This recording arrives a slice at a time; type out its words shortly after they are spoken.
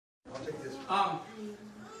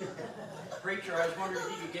Preacher, I was wondering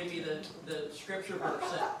if you could give me the scripture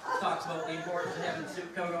verse that talks about the importance of having the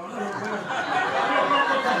suit coat on.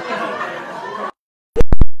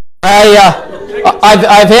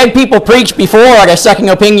 I've had people preach before out of 2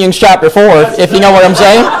 Opinions chapter 4, if you know what I'm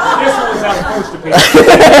saying. This one was not supposed to be.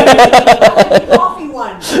 Coffee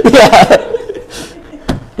one.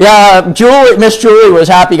 Yeah, Miss Julie was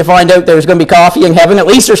happy to find out there was going to be coffee in heaven. At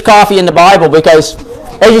least there's coffee in the Bible, because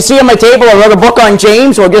as you see on my table, I wrote a book on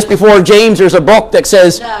James. Well, just before James, there's a book that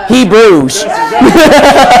says Hebrews.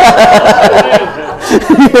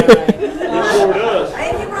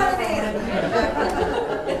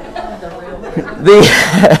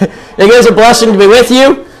 It is a blessing to be with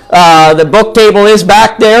you. The book table is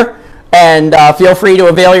back there, and feel free to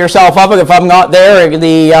avail yourself of it. If I'm not there,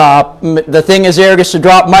 the thing is there just to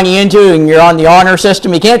drop money into, and you're on the honor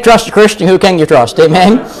system. You can't trust a Christian. Who can you trust?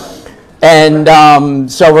 Amen.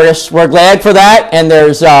 And so we're glad for that. And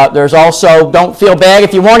there's also, don't feel bad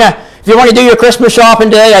if you want to do your Christmas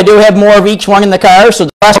shopping today. I do have more of each one in the car. So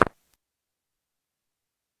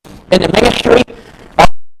in the ministry.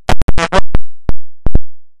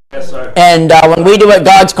 Yes, sir. And when we do what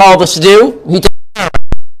God's called us to do, He does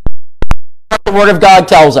what the Word of God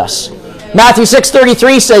tells us. Matthew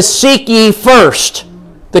 6:33 says, "Seek ye first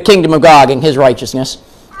the kingdom of God and His righteousness,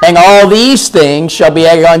 and all these things shall be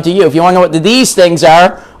added unto you." If you want to know what these things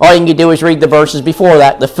are, all you can do is read the verses before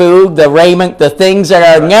that. The food, the raiment, the things that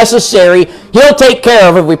are necessary, He'll take care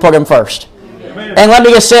of if we put Him first. Amen. And let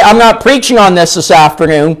me just say, I'm not preaching on this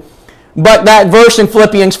afternoon, but that verse in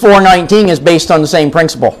Philippians 4:19 is based on the same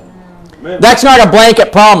principle. Amen. That's not a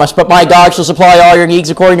blanket promise, but my God shall supply all your needs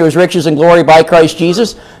according to His riches and glory by Christ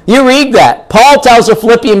Jesus. You read that. Paul tells the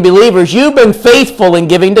Philippian believers, you've been faithful in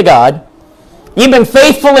giving to God. You've been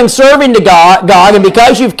faithful in serving to God, and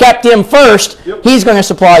because you've kept Him first, He's going to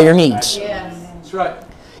supply your needs. Yes. That's right.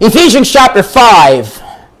 Ephesians chapter 5.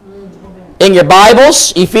 In your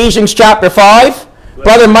Bibles, Ephesians chapter 5.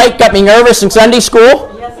 Brother Mike got me nervous in Sunday school.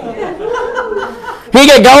 Yes, he did. He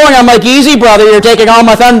get going, I'm like, easy brother, you're taking all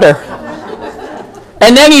my thunder.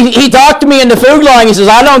 And then he talked to me in the food line. He says,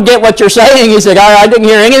 I don't get what you're saying. He said, I didn't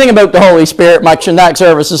hear anything about the Holy Spirit much in that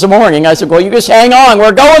service this morning. I said, well, you just hang on.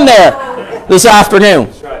 We're going there this afternoon.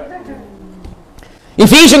 That's right.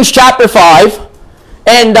 Ephesians chapter 5.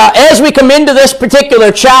 And as we come into this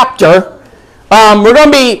particular chapter, we're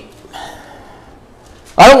going to be,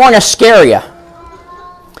 I don't want to scare you,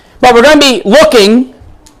 but we're going to be looking,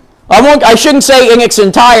 I shouldn't say in its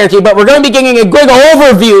entirety, but we're going to be getting a good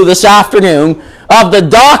overview this afternoon of the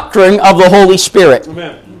doctrine of the Holy Spirit.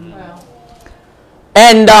 Amen. Wow.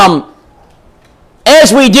 And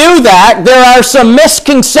as we do that, there are some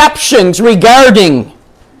misconceptions regarding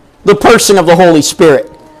the person of the Holy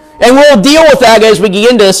Spirit. And we'll deal with that as we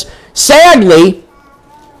get into this. Sadly,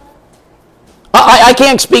 I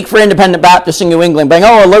can't speak for Independent Baptists in New England, but I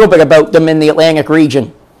know a little bit about them in the Atlantic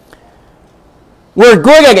region. We're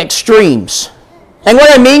good at extremes. And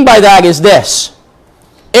what I mean by that is this.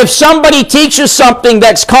 If somebody teaches something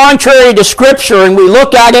that's contrary to Scripture and we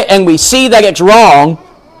look at it and we see that it's wrong,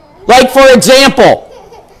 like for example,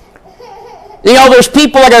 there's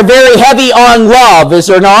people that are very heavy on love, is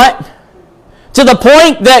there not? To the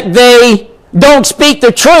point that they don't speak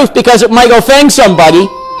the truth because it might offend somebody,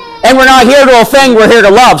 and we're not here to offend, we're here to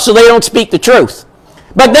love, so they don't speak the truth.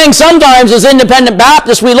 But then sometimes as Independent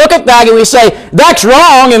Baptists, we look at that and we say, that's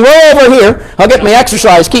wrong, and we're over here. I'll get my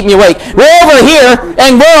exercise, keep me awake. We're over here,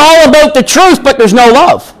 and we're all about the truth, but there's no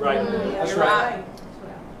love. Right. That's right.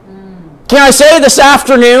 Can I say this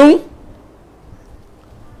afternoon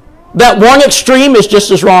that one extreme is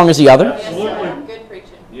just as wrong as the other? Absolutely. Good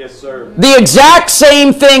preaching. Yes, sir. The exact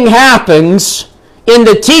same thing happens in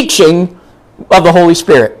the teaching of the Holy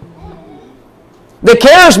Spirit. The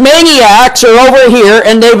charismaniacs are over here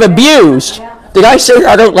and they've abused. Did I say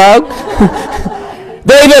that out loud?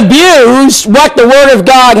 They've abused what the Word of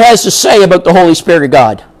God has to say about the Holy Spirit of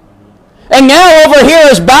God. And now over here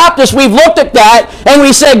as Baptists, we've looked at that and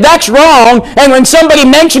we said, that's wrong. And when somebody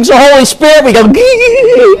mentions the Holy Spirit, we go,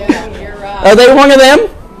 You're right. Are they one of them?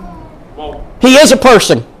 Well, He is a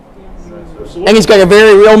person. And He's got a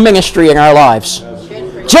very real ministry in our lives.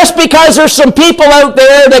 Just because there's some people out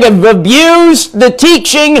there that have abused the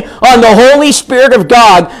teaching on the Holy Spirit of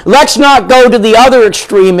God, let's not go to the other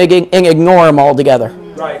extreme and ignore Him altogether.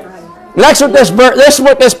 right. This is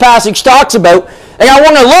what this passage talks about. And I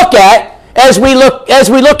want to look at, as we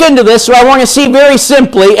look into this, so I want to see very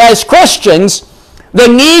simply, as Christians, the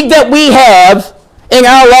need that we have in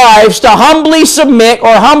our lives to humbly submit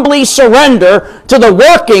or humbly surrender to the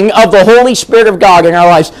working of the Holy Spirit of God in our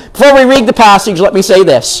lives. Before we read the passage, let me say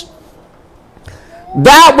this.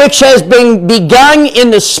 that which has been begun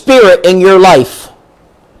in the Spirit in your life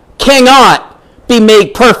cannot be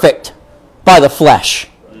made perfect by the flesh.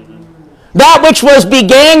 That which was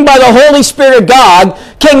began by the Holy Spirit of God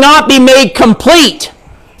cannot be made complete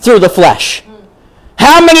through the flesh.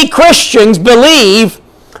 How many Christians believe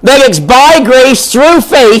that it's by grace through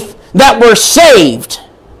faith that we're saved?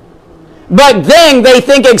 But then they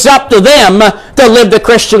think it's up to them to live the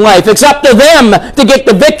Christian life. It's up to them to get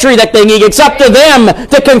the victory that they need. It's up to them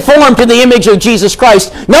to conform to the image of Jesus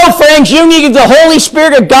Christ. No, friends, you need the Holy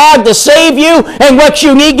Spirit of God to save you, and what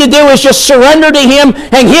you need to do is just surrender to Him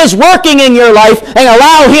and His working in your life and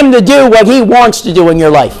allow Him to do what He wants to do in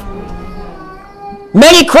your life.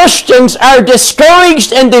 Many Christians are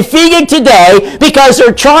discouraged and defeated today because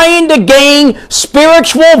they're trying to gain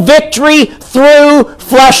spiritual victory through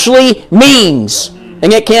fleshly means.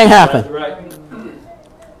 And it can't happen. Right.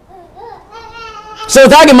 So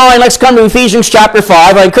with that in mind, let's come to Ephesians chapter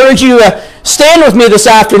 5. I encourage you to stand with me this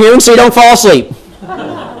afternoon so you don't fall asleep.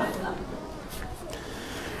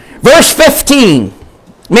 Verse 15.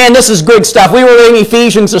 Man, this is good stuff. We were in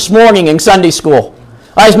Ephesians this morning in Sunday school.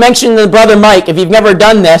 I was mentioning to Brother Mike, if you've never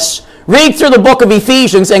done this, read through the book of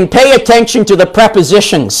Ephesians and pay attention to the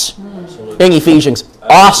prepositions in Ephesians.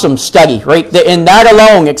 Awesome study. Right there. In that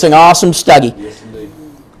alone, it's an awesome study. Yes, indeed.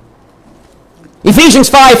 Ephesians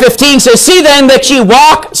 5:15 says, "See then that ye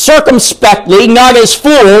walk circumspectly, not as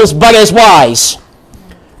fools, but as wise,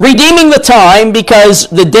 redeeming the time, because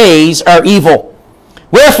the days are evil.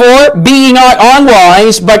 Wherefore, be ye not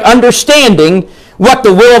unwise, but understanding what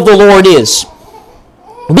the will of the Lord is.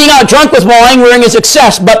 Be not drunk with wine, wherein is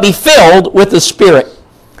excess, but be filled with the Spirit,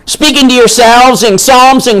 speaking to yourselves in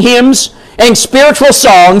psalms and hymns and spiritual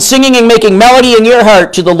songs, singing and making melody in your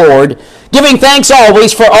heart to the Lord, giving thanks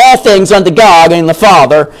always for all things unto God and the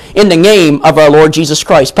Father, in the name of our Lord Jesus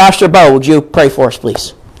Christ." Pastor Bo, would you pray for us,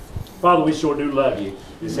 please? Father, we sure do love you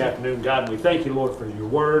this afternoon, God. We thank you, Lord, for your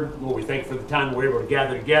word. Lord, we thank you for the time we're able to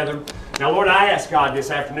gather together. Now, Lord, I ask, God,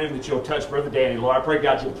 this afternoon that you'll touch Brother Danny. Lord, I pray,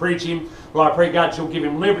 God, you'll preach him. Lord, I pray, God, you'll give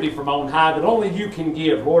him liberty from on high that only you can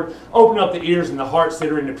give. Lord, open up the ears and the hearts that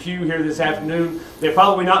are in the pew here this afternoon. That,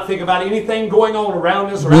 Father, we not think about anything going on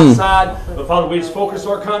around us or outside, but, Father, we just focus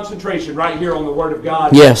our concentration right here on the Word of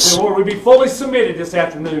God. Yes. And, Lord, we be fully submitted this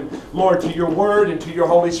afternoon, Lord, to your Word and to your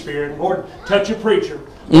Holy Spirit. Lord, touch your preacher.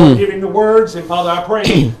 Lord, give him the words, and Father, I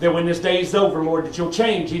pray that when this day is over, Lord, that you'll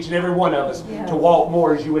change each and every one of us to walk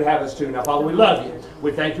more as you would have us to. Now, Father, we love you.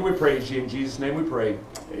 We thank you, we praise you. In Jesus' name we pray.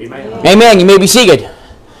 Amen. Amen. You may be seated.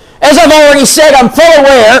 As I've already said, I'm fully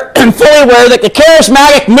aware that the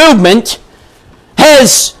charismatic movement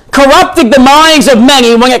has corrupted the minds of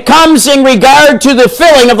many when it comes in regard to the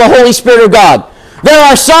filling of the Holy Spirit of God. There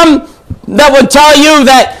are some that would tell you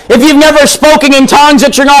that if you've never spoken in tongues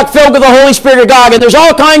that you're not filled with the Holy Spirit of God. And there's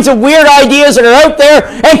all kinds of weird ideas that are out there.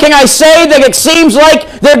 And can I say that it seems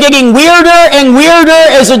like they're getting weirder and weirder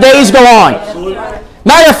as the days go on. Absolutely.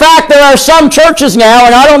 Matter of fact, there are some churches now,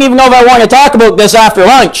 and I don't even know if I want to talk about this after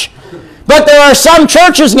lunch, but there are some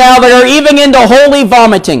churches now that are even into holy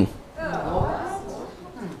vomiting.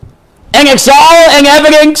 And it's all an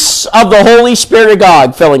evidence of the Holy Spirit of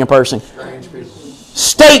God filling a person.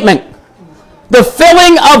 Statement. The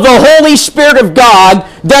filling of the Holy Spirit of God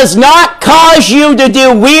does not cause you to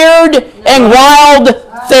do weird and wild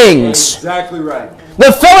things. Exactly right.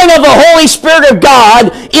 The filling of the Holy Spirit of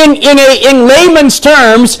God, in layman's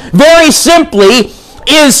terms, very simply,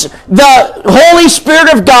 is the Holy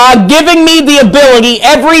Spirit of God giving me the ability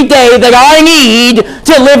every day that I need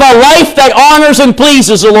to live a life that honors and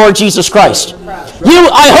pleases the Lord Jesus Christ.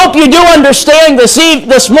 I hope you do understand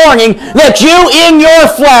this morning that you in your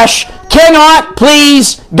flesh cannot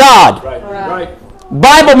please God. Right.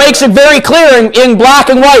 Bible makes it very clear in black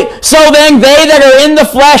and white. So then they that are in the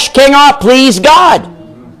flesh cannot please God.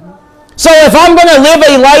 So if I'm going to live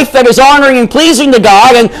a life that is honoring and pleasing to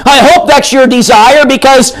God, and I hope that's your desire,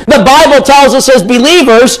 because the Bible tells us as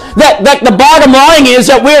believers that the bottom line is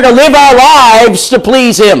that we're to live our lives to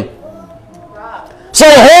please Him. So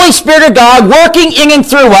the Holy Spirit of God working in and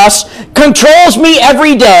through us controls me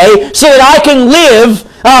every day so that I can live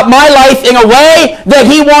my life in a way that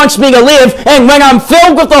He wants me to live. And when I'm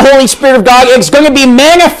filled with the Holy Spirit of God, it's going to be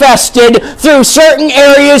manifested through certain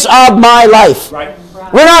areas of my life. Right.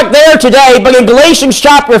 We're not there today, but in Galatians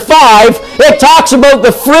chapter 5, it talks about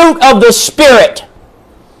the fruit of the Spirit.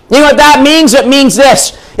 You know what that means? It means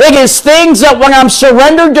this. It is things that when I'm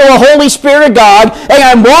surrendered to the Holy Spirit of God and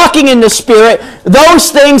I'm walking in the Spirit,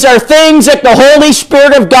 those things are things that the Holy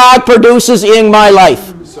Spirit of God produces in my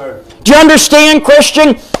life. Sir. Do you understand,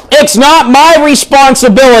 Christian? it's not my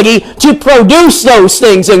responsibility to produce those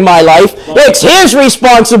things in my life. It's His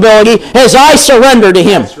responsibility as I surrender to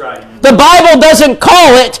Him. That's right. The Bible doesn't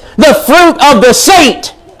call it the fruit of the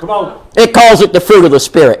saint. Come on. It calls it the fruit of the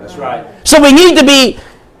Spirit. That's right. So we need to be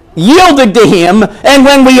yielded to Him, and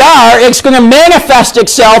when we are, it's going to manifest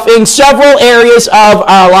itself in several areas of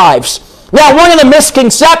our lives. Now, one of the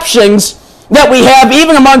misconceptions that we have,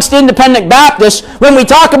 even amongst independent Baptists, when we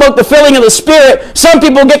talk about the filling of the Spirit, some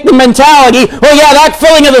people get the mentality, well, yeah, that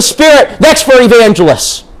filling of the Spirit, that's for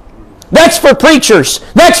evangelists. That's for preachers.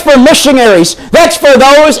 That's for missionaries. That's for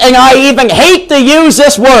those, and I even hate to use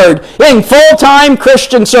this word, in full-time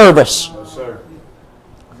Christian service. No, sir.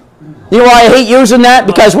 You know why I hate using that?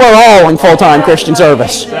 Because we're all in full-time Christian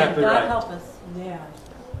service. Exactly God right. help us. Yeah.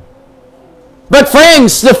 But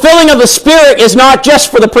friends, the filling of the Spirit is not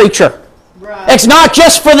just for the preacher. It's not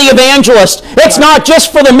just for the evangelist. It's not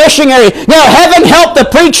just for the missionary. Now, heaven help the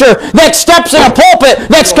preacher that steps in a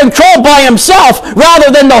pulpit that's controlled by himself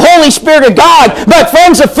rather than the Holy Spirit of God. But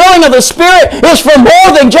friends, the filling of the Spirit is for more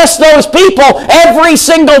than just those people. Every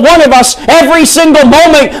single one of us, every single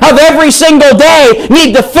moment of every single day,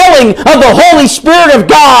 need the filling of the Holy Spirit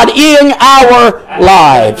of God in our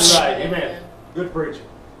lives. Right. Amen. Good preaching.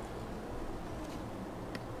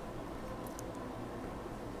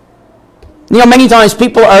 You know, many times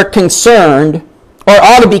people are concerned, or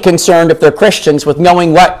ought to be concerned if they're Christians, with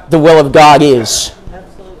knowing what the will of God is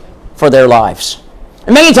for their lives.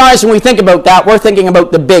 And many times when we think about that, we're thinking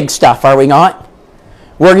about the big stuff, are we not?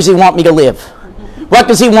 Where does He want me to live? What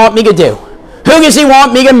does He want me to do? Who does He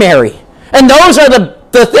want me to marry? And those are the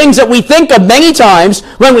things that we think of many times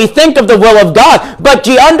when we think of the will of God. But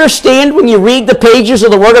do you understand when you read the pages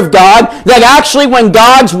of the Word of God that actually when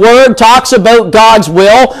God's Word talks about God's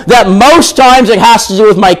will, that most times it has to do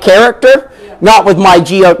with my character, not with my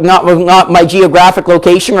geographic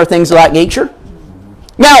location or things of that nature?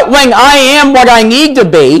 Now, when I am what I need to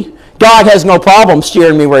be, God has no problem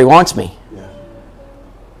steering me where He wants me.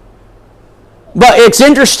 But it's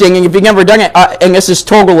interesting, and if you've never done it, and this is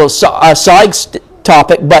total side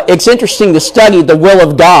topic, but it's interesting to study the will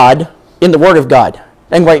of God in the Word of God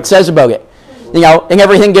and what it says about it. You know, in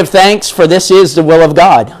everything give thanks, for this is the will of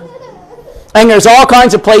God. And there's all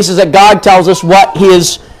kinds of places that God tells us what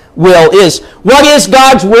His will is. What is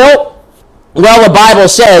God's will? Well, the Bible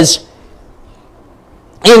says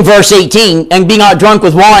in verse 18, and be not drunk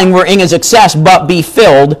with wine wherein is excess, but be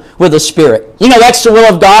filled with the Spirit. You know, that's the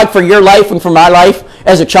will of God for your life and for my life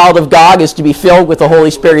as a child of God, is to be filled with the Holy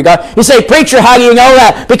Spirit of God. You say, preacher, how do you know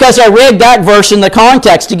that? Because I read that verse in the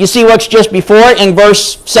context. Did you see what's just before it in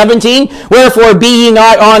verse 17? Wherefore be ye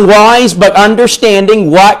not unwise, but understanding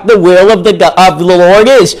what the will of the Lord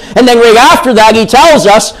is. And then right after that, he tells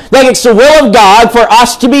us that it's the will of God for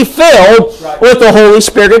us to be filled with the Holy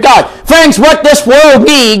Spirit of God. Friends, what this world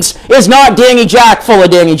needs is not Danny Jack full of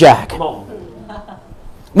Danny Jack. Come on.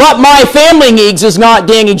 What my family needs is not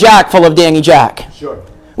Danny Jack full of Danny Jack. Sure.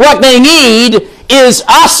 What they need is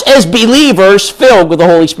us as believers filled with the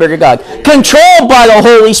Holy Spirit of God. Controlled by the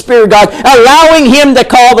Holy Spirit of God. Allowing Him to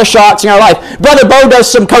call the shots in our life. Brother Bo does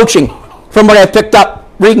some coaching from what I've picked up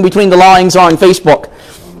reading between the lines on Facebook.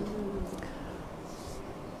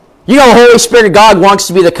 You know, the Holy Spirit of God wants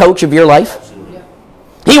to be the coach of your life.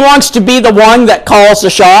 He wants to be the one that calls the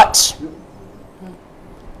shots.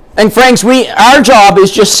 And friends, our job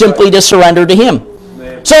is just simply to surrender to Him.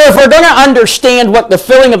 So if we're going to understand what the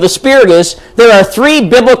filling of the Spirit is, there are 3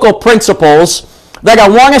 biblical principles that I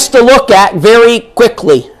want us to look at very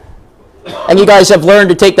quickly. And you guys have learned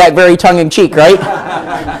to take that very tongue-in-cheek, right?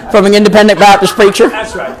 From an independent Baptist preacher.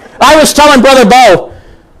 That's right. I was telling Brother Bo,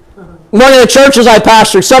 one of the churches I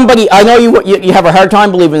pastored, somebody, I know you have a hard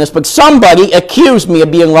time believing this, but somebody accused me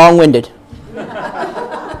of being long-winded.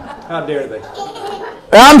 How dare they?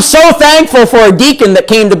 And I'm so thankful for a deacon that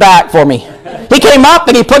came to bat for me. He came up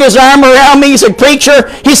and he put his arm around me. He said, preacher,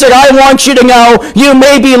 he said, I want you to know you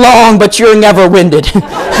may be long, but you're never winded. That's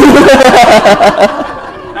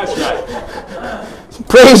right.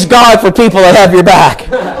 Praise God for people that have your back.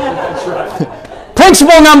 That's right.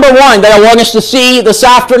 Principle number 1 that I want us to see this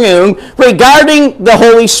afternoon regarding the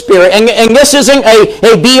Holy Spirit, and this isn't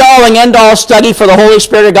a be-all and end-all study for the Holy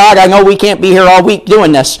Spirit of God. I know we can't be here all week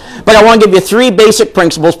doing this, but I want to give you 3 basic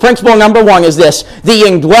principles. Principle number 1 is this: the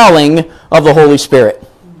indwelling of the Holy Spirit.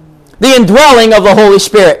 The indwelling of the Holy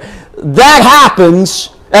Spirit. That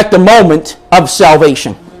happens at the moment of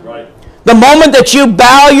salvation. Right. The moment that you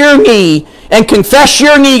bow your knee and confess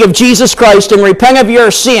your need of Jesus Christ and repent of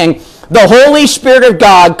your sin, the Holy Spirit of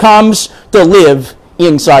God comes to live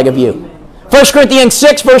inside of you. 1 Corinthians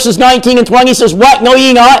 6, verses 19 and 20 says, "What, know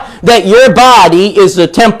ye not, that your body is the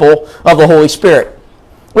temple of the Holy Spirit,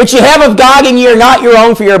 which ye have of God, and ye are not your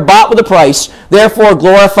own, for ye are bought with a price. Therefore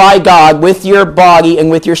glorify God with your body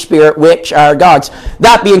and with your spirit, which are God's."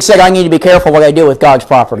 That being said, I need to be careful what I do with God's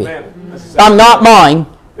property. I'm not mine,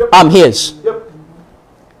 I'm His.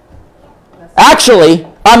 Actually,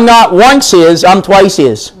 I'm not once His, I'm twice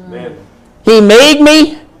His. He made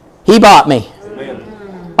me, He bought me.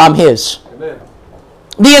 I'm His.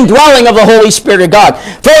 The indwelling of the Holy Spirit of God.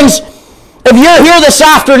 Friends, if you're here this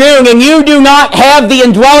afternoon and you do not have the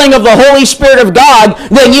indwelling of the Holy Spirit of God,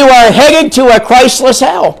 then you are headed to a Christless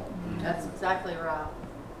hell. That's exactly right.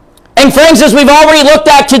 And friends, as we've already looked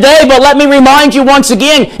at today, but let me remind you once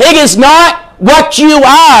again, it is not what you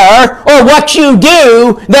are or what you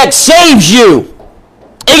do that saves you.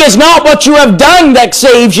 It is not what you have done that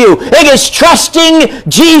saves you. It is trusting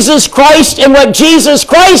Jesus Christ and what Jesus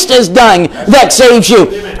Christ has done that saves you.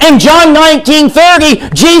 In John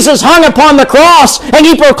 19:30, Jesus hung upon the cross and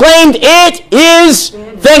He proclaimed, "It is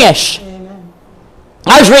finished."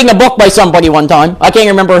 I was reading a book by somebody one time, I can't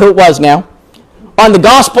remember who it was now, on the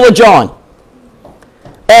Gospel of John.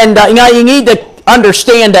 And you need to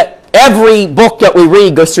understand that every book that we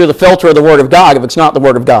read goes through the filter of the Word of God if it's not the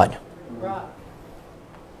Word of God.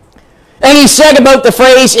 And he said about the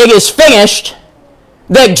phrase, "It is finished,"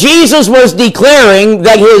 that Jesus was declaring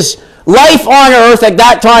that His life on earth at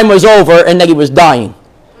that time was over and that He was dying.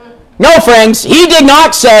 No, friends, He did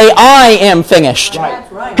not say, "I am finished."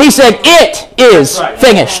 He said, "It is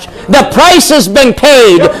finished." The price has been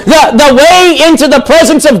paid. The way into the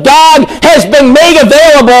presence of God has been made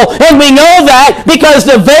available, and we know that because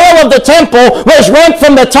the veil of the temple was rent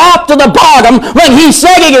from the top to the bottom when He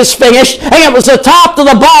said it is finished, and it was the top to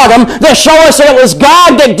the bottom to show us that it was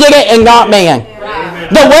God that did it and not man.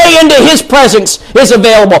 The way into His presence is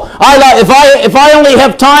available. If I only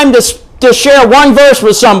have time to share one verse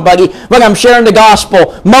with somebody when I'm sharing the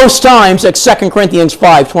gospel, most times it's 2 Corinthians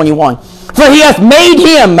 5:21. "For He hath made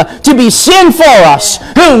Him to be sin for us,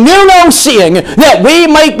 who knew no sin, that we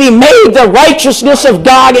might be made the righteousness of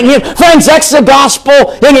God in Him." Friends, that's the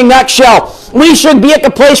gospel in a nutshell. We should be at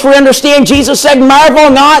the place where we understand Jesus said, "Marvel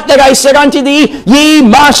not that I said unto thee, ye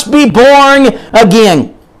must be born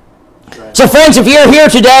again." So friends, if you're here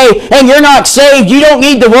today and you're not saved, you don't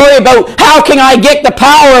need to worry about how can I get the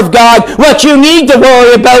power of God. What you need to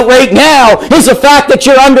worry about right now is the fact that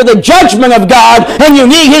you're under the judgment of God and you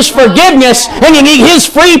need His forgiveness and you need His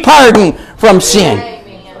free pardon from sin.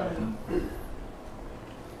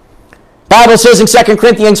 Bible says in 2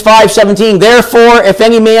 Corinthians 5:17, "Therefore, if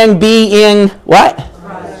any man be in" what?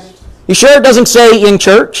 Christ. You sure it doesn't say in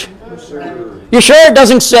church? You sure it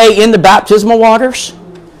doesn't say in the baptismal waters?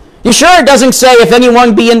 You sure it doesn't say if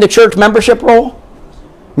anyone be in the church membership roll?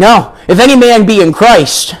 No. If any man be in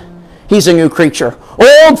Christ, he's a new creature.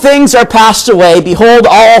 Old things are passed away. Behold,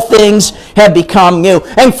 all things have become new.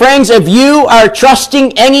 And friends, if you are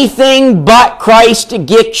trusting anything but Christ to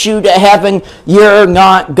get you to heaven, you're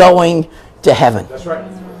not going to heaven. That's right.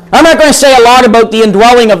 I'm not going to say a lot about the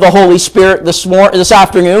indwelling of the Holy Spirit this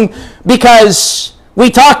afternoon because we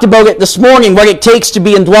talked about it this morning, what it takes to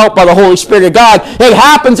be indwelt by the Holy Spirit of God. It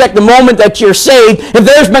happens at the moment that you're saved. If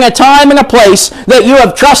there's been a time and a place that you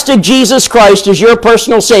have trusted Jesus Christ as your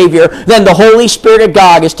personal Savior, then the Holy Spirit of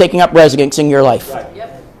God is taking up residence in your life. Right.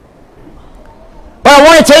 Yep. But I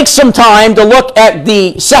want to take some time to look at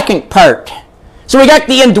the second part. So we got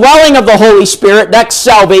the indwelling of the Holy Spirit, that's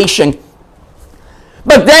salvation.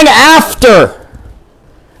 But then after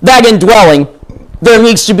that indwelling, there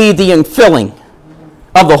needs to be the infilling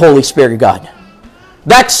of the Holy Spirit of God.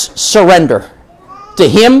 That's surrender to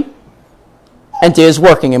Him and to His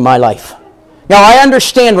working in my life. Now I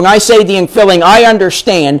understand when I say the infilling, I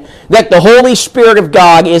understand that the Holy Spirit of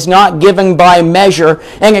God is not given by measure,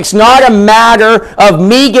 and it's not a matter of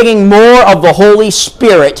me getting more of the Holy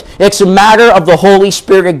Spirit. It's a matter of the Holy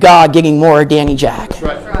Spirit of God getting more of Danny Jack. That's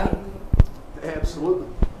right. That's right. Absolutely.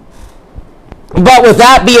 But with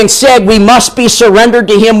that being said, we must be surrendered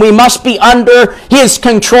to Him. We must be under His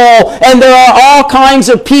control. And there are all kinds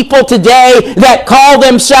of people today that call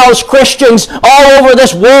themselves Christians all over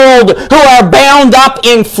this world who are bound up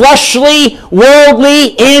in fleshly,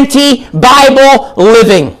 worldly, anti-Bible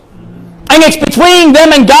living. And it's between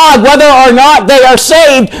them and God whether or not they are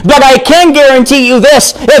saved. But I can guarantee you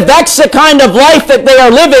this, if that's the kind of life that they are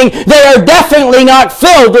living, they are definitely not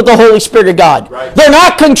filled with the Holy Spirit of God. Right. They're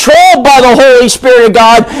not controlled by the Holy Spirit of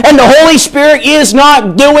God, and the Holy Spirit is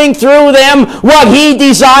not doing through them what He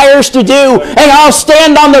desires to do. And I'll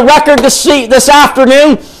stand on the record this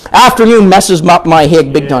afternoon. Afternoon messes up my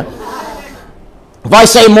head big time. If I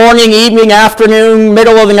say morning, evening, afternoon,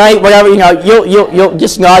 middle of the night, whatever, you'll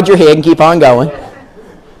just nod your head and keep on going.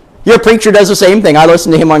 Your preacher does the same thing. I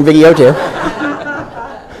listen to him on video too.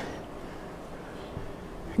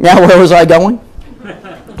 Now, where was I going?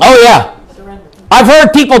 Oh, yeah. I've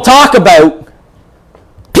heard people talk about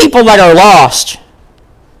people that are lost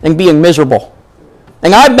and being miserable.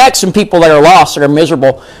 And I've met some people that are lost that are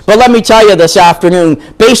miserable. But let me tell you this afternoon,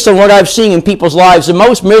 based on what I've seen in people's lives, the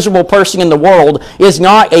most miserable person in the world is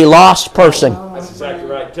not a lost person. That's exactly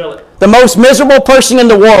right. Tell it. The most miserable person in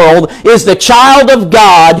the world is the child of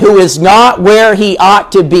God who is not where he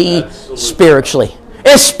ought to be spiritually.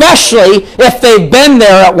 Especially if they've been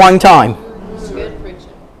there at one time.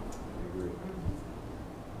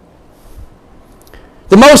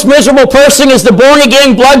 The most miserable person is the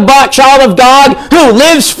born-again, blood-bought child of God who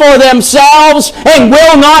lives for themselves and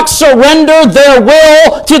will not surrender their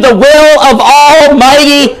will to the will of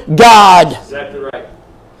Almighty God. Exactly right.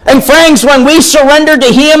 And friends, when we surrender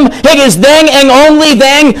to Him, it is then and only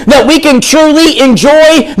then that we can truly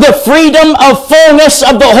enjoy the freedom of fullness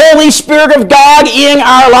of the Holy Spirit of God in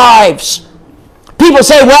our lives. People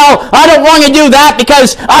say, well, I don't want to do that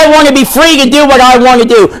because I want to be free to do what I want to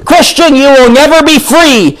do. Christian, you will never be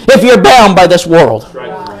free if you're bound by this world.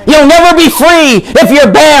 Right. You'll never be free if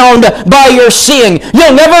you're bound by your sin.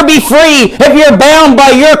 You'll never be free if you're bound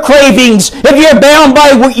by your cravings, if you're bound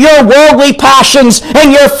by your worldly passions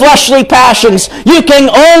and your fleshly passions. You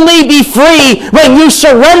can only be free when you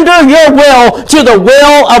surrender your will to the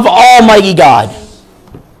will of Almighty God.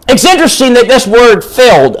 It's interesting that this word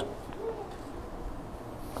filled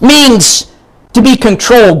means to be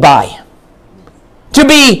controlled by, to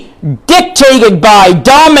be dictated by,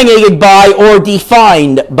 dominated by, or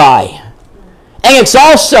defined by. And it's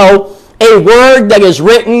also a word that is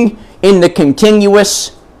written in the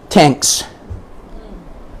continuous tense.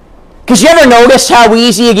 Because you ever notice how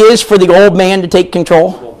easy it is for the old man to take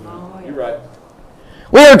control? You're right.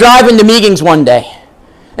 We were driving to meetings one day.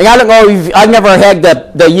 And I don't know if I've never had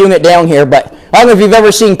the unit down here, but I don't know if you've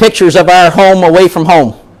ever seen pictures of our home away from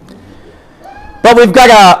home. But we've got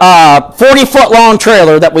a 40-foot long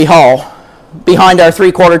trailer that we haul behind our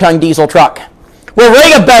 3/4 ton diesel truck. We're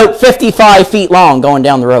right about 55 feet long going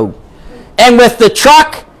down the road. And with the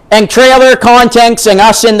truck and trailer contents and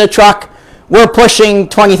us in the truck, we're pushing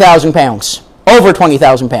 20,000 pounds. Over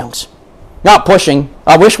 20,000 pounds. Not pushing.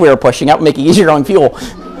 I wish we were pushing. That would make it easier on fuel.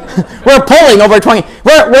 We're pulling over 20.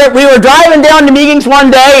 We were driving down to meetings one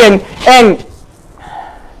day, and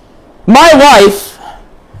my wife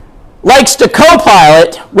likes to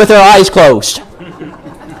co-pilot with her eyes closed.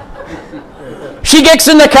 She gets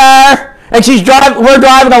in the car, and we're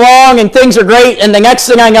driving along, and things are great, and the next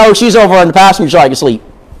thing I know, she's over on the passenger side asleep.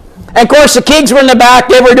 And of course, the kids were in the back.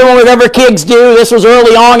 They were doing whatever kids do. This was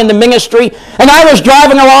early on in the ministry. And I was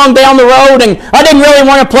driving along down the road, and I didn't really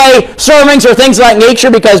want to play sermons or things like nature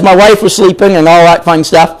because my wife was sleeping and all that fun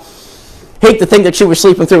stuff. Hate to think that she was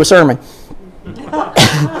sleeping through a sermon.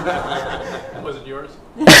 Was it yours?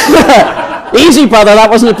 Easy, brother. That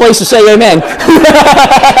wasn't the place to say amen.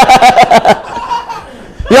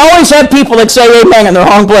 You always have people that say amen in the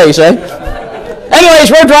wrong place, eh?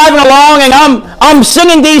 Anyways, we're driving along, and I'm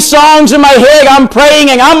singing these songs in my head. I'm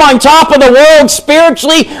praying, and I'm on top of the world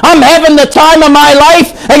spiritually. I'm having the time of my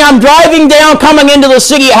life, and I'm driving down, coming into the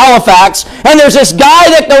city of Halifax, and there's this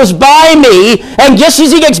guy that goes by me, and just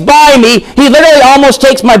as he gets by me, he literally almost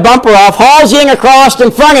takes my bumper off, hauls in across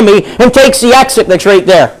in front of me, and takes the exit that's right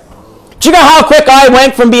there. Do you know how quick I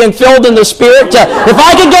went from being filled in the Spirit to, if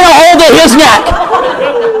I could get a hold of his neck?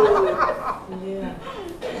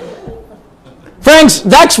 Friends,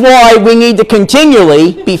 that's why we need to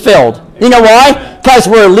continually be filled. You know why? Because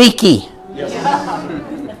we're leaky. Yes.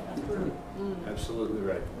 Absolutely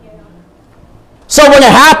right. So when it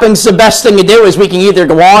happens, the best thing to do is we can either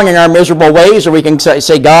go on in our miserable ways, or we can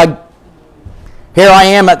say, God, here I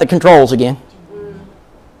am at the controls again.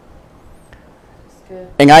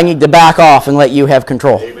 And I need to back off and let you have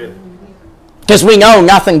control. Because we know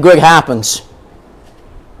nothing good happens.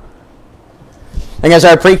 And as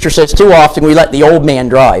our preacher says, too often we let the old man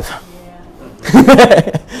drive.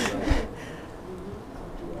 Yeah.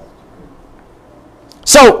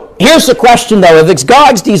 So here's the question, though. If it's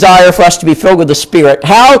God's desire for us to be filled with the Spirit,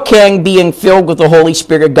 how can being filled with the Holy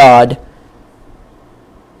Spirit of God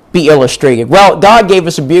be illustrated? Well, God gave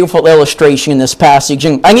us a beautiful illustration in this passage.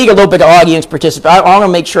 And I need a little bit of audience participation. I want to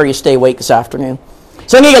make sure you stay awake this afternoon.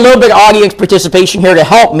 So I need a little bit of audience participation here to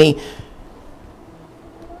help me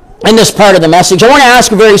in this part of the message. I want to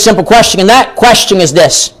ask a very simple question, and that question is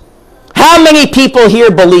this. How many people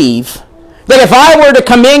here believe that if I were to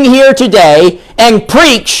come in here today and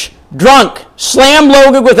preach drunk,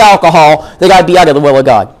 slam-loaded with alcohol, they got to be out of the will of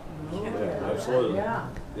God. Absolutely.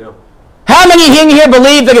 Yeah. How many in here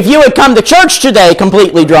believe that if you had come to church today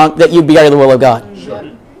completely drunk, that you'd be out of the will of God? Sure.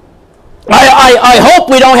 I hope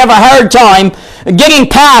we don't have a hard time getting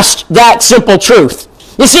past that simple truth.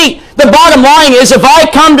 You see, the bottom line is if I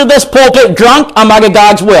come to this pulpit drunk, I'm out of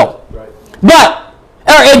God's will. Right. But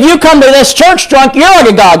if you come to this church drunk, you're out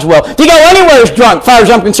of God's will. If you go anywhere drunk, as far as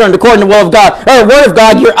I'm concerned, according to the will of God, or the Word of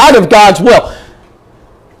God, you're out of God's will.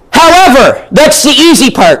 However, that's the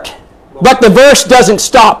easy part. But the verse doesn't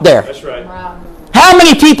stop there. That's right. How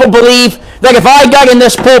many people believe that if I got in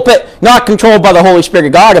this pulpit not controlled by the Holy Spirit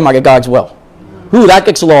of God, I'm out of God's will? Ooh, that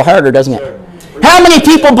gets a little harder, doesn't it? How many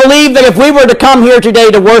people believe that if we were to come here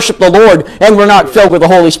today to worship the Lord and we're not filled with the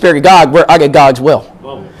Holy Spirit of God, we're out of God's will?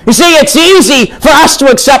 You see, it's easy for us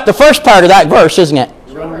to accept the first part of that verse, isn't it?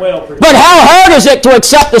 But how hard is it to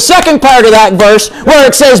accept the second part of that verse where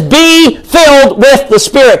it says, be filled with the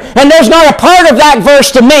Spirit? And there's not a part of that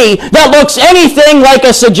verse to me that looks anything like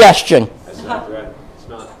a suggestion. That's not right. It's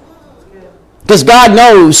not. Because God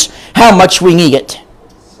knows how much we need it.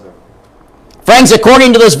 Friends,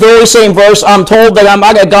 according to this very same verse, I'm told that I'm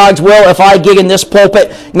out of God's will if I get in this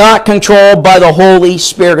pulpit not controlled by the Holy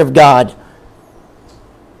Spirit of God.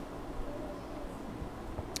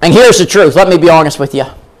 And here's the truth. Let me be honest with you.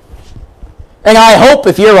 And I hope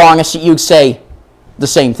if you're honest that you'd say the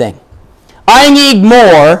same thing. I need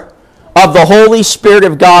more of the Holy Spirit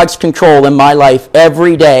of God's control in my life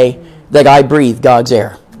every day that I breathe God's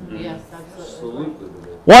air. Yes, absolutely.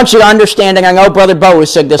 I want you to understand, and I know Brother Bo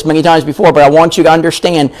has said this many times before, but I want you to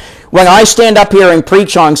understand, when I stand up here and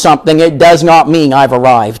preach on something, it does not mean I've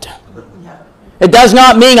arrived. It does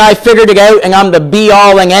not mean I figured it out and I'm the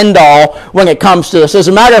be-all and end-all when it comes to this. As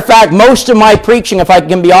a matter of fact, most of my preaching, if I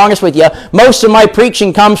can be honest with you, most of my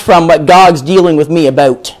preaching comes from what God's dealing with me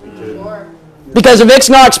about. Because if it's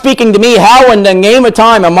not speaking to me, how in the name of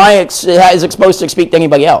time am I supposed to speak to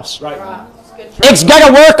anybody else? Right. It's got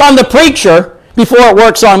to work on the preacher before it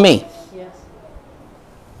works on me. Yes.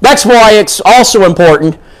 That's why it's also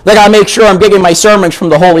important that I make sure I'm getting my sermons from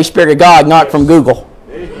the Holy Spirit of God, not from Google.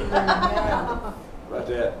 Right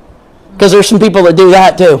there. Because there's some people that do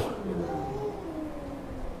that too.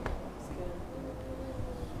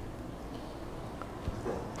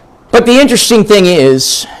 But the interesting thing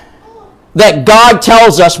is that God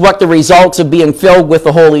tells us what the results of being filled with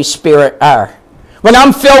the Holy Spirit are. When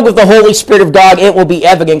I'm filled with the Holy Spirit of God, it will be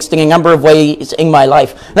evidenced in a number of ways in my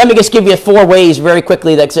life. Let me just give you 4 ways very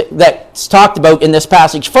quickly that's talked about in this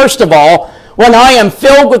passage. First of all, when I am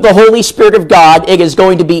filled with the Holy Spirit of God, it is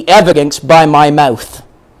going to be evidenced by my mouth.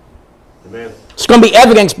 Amen. It's going to be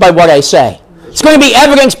evidenced by what I say. It's going to be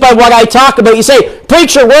evidenced by what I talk about. You say,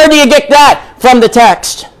 preacher, where do you get that? From the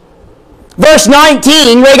text. Verse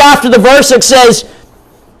 19, right after the verse it says,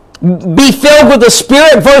 be filled with the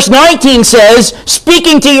Spirit. Verse 19 says,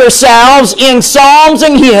 speaking to yourselves in psalms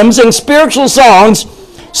and hymns and spiritual songs,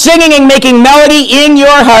 singing and making melody in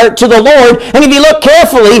your heart to the Lord. And if you look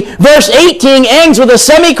carefully, verse 18 ends with a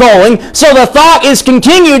semicolon, so the thought is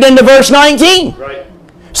continued into verse 19. Right.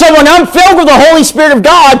 So when I'm filled with the Holy Spirit of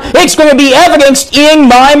God, it's going to be evidenced in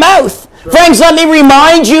my mouth. Sure. Friends, let me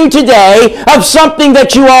remind you today of something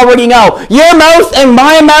that you already know. Your mouth and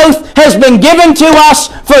my mouth has been given to us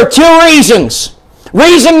for 2 reasons.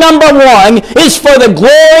 Reason number 1 is for the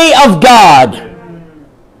glory of God.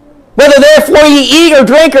 Whether therefore you eat or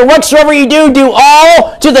drink or whatsoever you do, do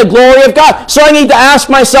all to the glory of God. So I need to ask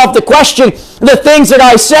myself the question, the things that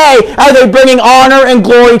I say, are they bringing honor and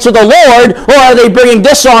glory to the Lord, or are they bringing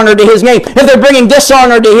dishonor to His name? If they're bringing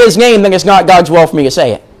dishonor to His name, then it's not God's will for me to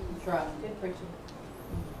say it.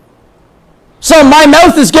 So my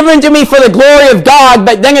mouth is given to me for the glory of God,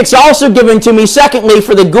 but then it's also given to me, secondly,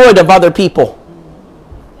 for the good of other people.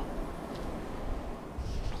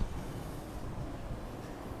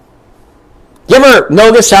 You ever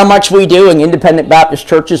notice how much we do in independent Baptist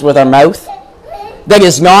churches with our mouth that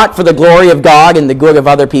is not for the glory of God and the good of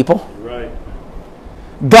other people? Right.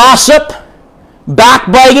 Gossip,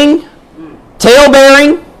 backbiting,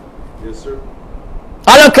 tale-bearing. Yes, sir.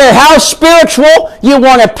 I don't care how spiritual you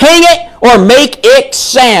want to paint it or make it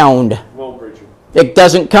sound. Come on, preacher. It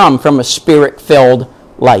doesn't come from a Spirit-filled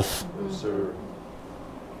life. Yes, sir.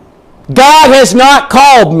 God has not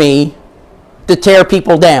called me to tear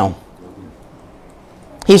people down.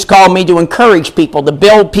 He's called me to encourage people, to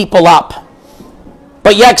build people up.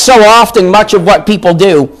 But yet so often much of what people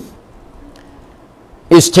do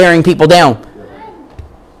is tearing people down.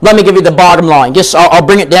 Let me give you the bottom line. I'll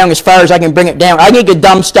bring it down as far as I can bring it down. I need to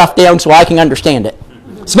dumb stuff down so I can understand it.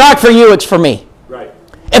 It's not for you, it's for me. Right.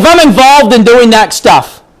 If I'm involved in doing that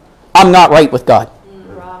stuff, I'm not right with God.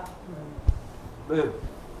 Man.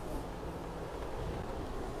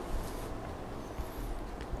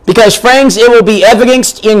 Because, friends, it will be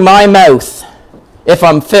evidenced in my mouth if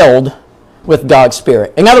I'm filled with God's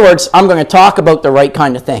Spirit. In other words, I'm going to talk about the right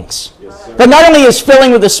kind of things. Yes, sir. But not only is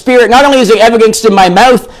filling with the Spirit, not only is it evidenced in my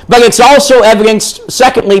mouth, but it's also evidenced,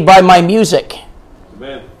 secondly, by my music.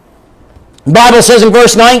 Amen. The Bible says in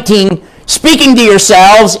verse 19, speaking to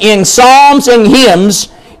yourselves in psalms and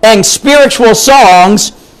hymns and spiritual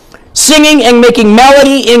songs, singing and making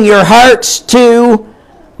melody in your hearts to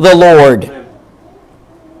the Lord. Amen.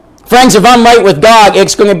 Friends, if I'm right with God,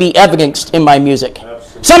 it's going to be evidenced in my music.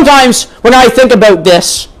 Absolutely. Sometimes when I think about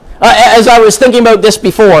this, as I was thinking about this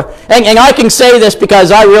before, and I can say this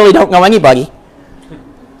because I really don't know anybody.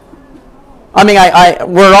 I mean,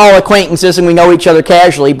 we're all acquaintances and we know each other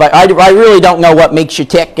casually, but I really don't know what makes you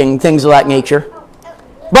tick and things of that nature.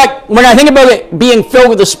 But when I think about it being filled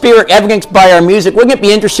with the Spirit, evidenced by our music, wouldn't it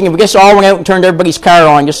be interesting if we just all went out and turned everybody's car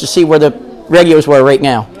on just to see where the radios were right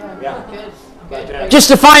now? Just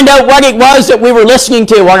to find out what it was that we were listening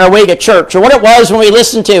to on our way to church, or what it was when we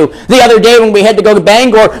listened to the other day when we had to go to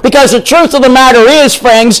Bangor. Because the truth of the matter is,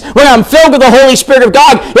 friends, when I'm filled with the Holy Spirit of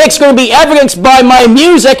God, it's going to be evidenced by my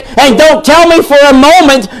music. And don't tell me for a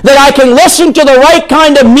moment that I can listen to the right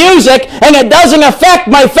kind of music and it doesn't affect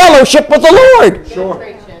my fellowship with the Lord. Sure.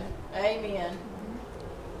 Preaching. Amen.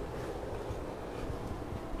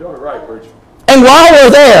 Doing it right, preacher. And while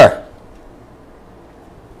we're there,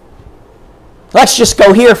 let's just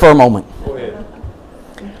go here for a moment. Go ahead.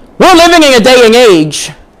 We're living in a day and age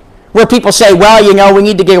where people say, well, you know, we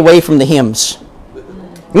need to get away from the hymns.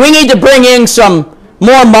 We need to bring in some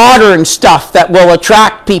more modern stuff that will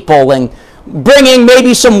attract people and bring in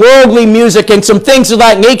maybe some worldly music and some things of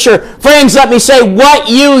that nature. Friends, let me say, what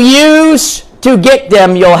you use to get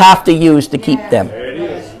them, you'll have to use to keep them. There it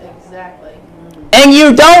is. Exactly. And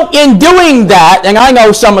you don't, in doing that, and I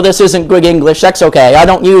know some of this isn't good English, that's okay. I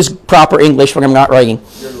don't use proper English when I'm not writing.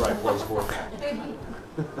 You're in the right place for it.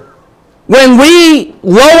 When we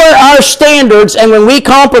lower our standards and when we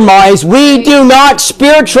compromise, we do not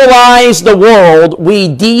spiritualize the world, we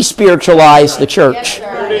despiritualize the Yes, church. sir.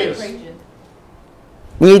 There it is. Preaching.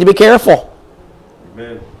 We need to be careful.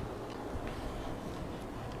 Amen.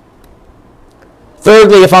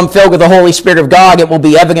 Thirdly, if I'm filled with the Holy Spirit of God, it will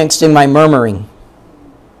be evidenced in my murmuring.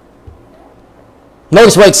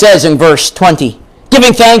 Notice what it says in verse 20.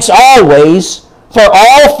 Giving thanks always for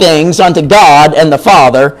all things unto God and the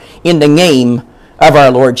Father in the name of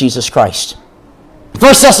our Lord Jesus Christ. 1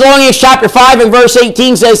 Thessalonians chapter 5 and verse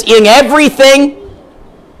 18 says, in everything,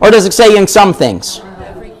 or does it say in some things?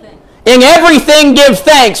 In everything give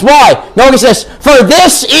thanks. Why? Notice this. For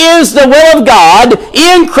this is the will of God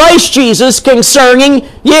in Christ Jesus concerning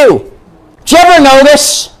you. Did you ever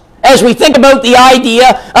notice, as we think about the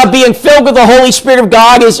idea of being filled with the Holy Spirit of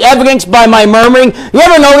God is evidenced by my murmuring, you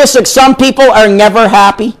ever notice that some people are never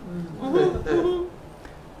happy?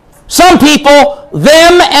 Some people,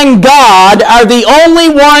 them and God are the only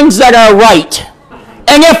ones that are right.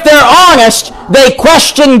 And if they're honest, they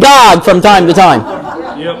question God from time to time.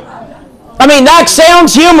 Yep. I mean, that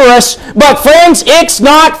sounds humorous, but friends, it's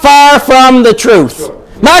not far from the truth.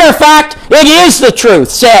 Matter of fact, it is the truth,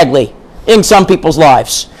 sadly, in some people's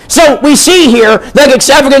lives. So we see here that it's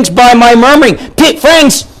evidenced by my murmuring.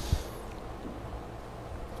 Friends,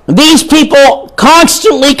 these people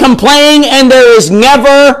constantly complain and there is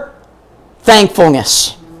never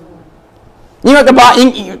thankfulness. You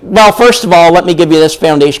know, well, first of all, let me give you this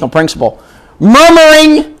foundational principle.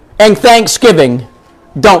 Murmuring and thanksgiving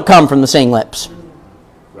don't come from the same lips.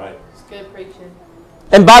 Right. It's good preaching.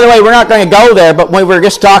 And by the way, we're not going to go there, but when we were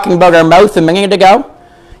just talking about our mouth a minute ago,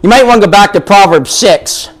 you might want to go back to Proverbs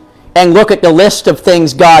 6 and look at the list of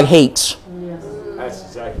things God hates. That's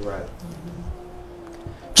exactly right.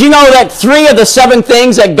 Do you know that 3 of the 7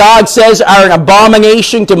 things that God says are an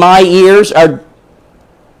abomination to my ears are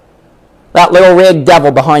that little red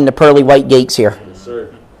devil behind the pearly white gates here, Yes,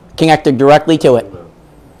 sir. connected directly to it?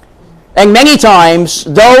 And many times,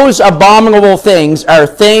 those abominable things are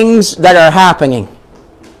things that are happening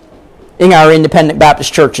in our independent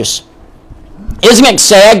Baptist churches. Isn't it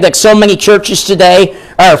sad that so many churches today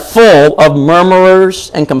are full of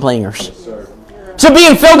murmurers and complainers? Yes, sir. So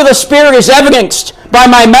being filled with the Spirit is evidenced by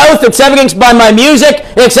my mouth, it's evidenced by my music,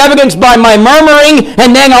 it's evidenced by my murmuring,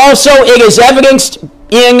 and then also it is evidenced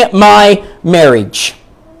in my marriage.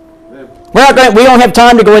 We don't have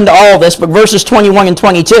time to go into all of this, but verses 21 and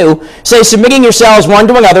 22 say, submitting yourselves one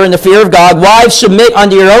to another in the fear of God. Wives, submit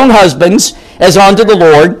unto your own husbands as unto the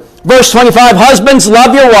Lord. Verse 25, husbands,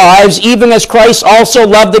 love your wives, even as Christ also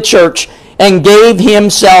loved the church and gave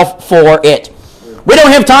himself for it. We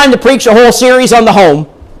don't have time to preach a whole series on the home,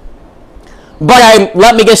 but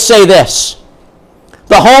let me just say this.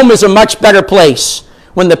 The home is a much better place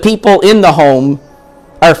when the people in the home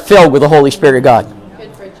are filled with the Holy Spirit of God.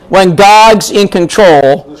 Good preaching. When God's in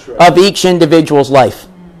control of each individual's life.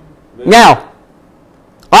 Now,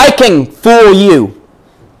 I can fool you,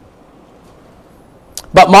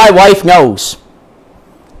 but my wife knows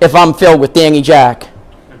if I'm filled with Danny Jack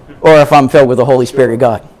or if I'm filled with the Holy Spirit of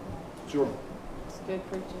God. Sure. It's good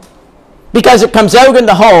preaching. Because it comes out in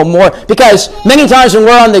the home more. Because many times when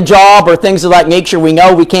we're on the job or things of that nature, we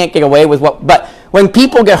know we can't get away with what. But when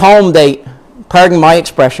people get home, they, pardon my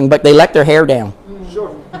expression, but they let their hair down.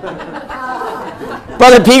 Sure.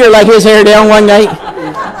 Brother Peter let his hair down one night.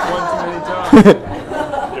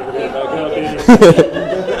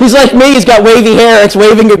 He's like me, he's got wavy hair, it's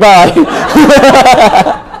waving goodbye.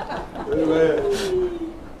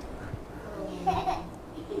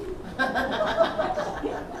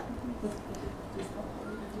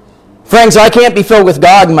 Friends, I can't be filled with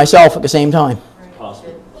God and myself at the same time.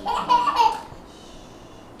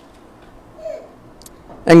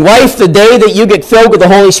 And wife, the day that you get filled with the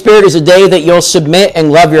Holy Spirit is the day that you'll submit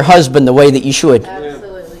and love your husband the way that you should.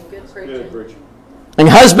 Absolutely. Good preaching. And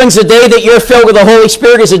husbands, the day that you're filled with the Holy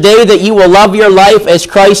Spirit is the day that you will love your life as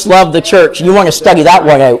Christ loved the church. You want to study that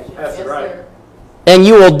one out. That's Yes, right. sir. And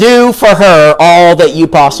you will do for her all that you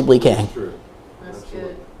possibly can. True. That's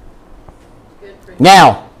good. Good preaching.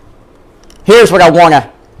 Now, here's what I want to...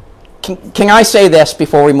 Can I say this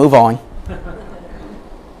before we move on?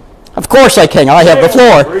 Of course I can. I have the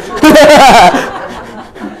floor.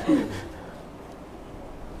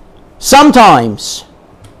 Sometimes,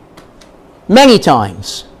 many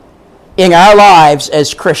times, in our lives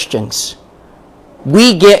as Christians,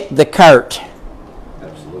 we get the cart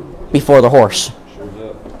before the horse.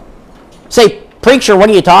 Say, preacher, what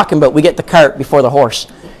are you talking about? We get the cart before the horse.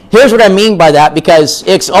 Here's what I mean by that, because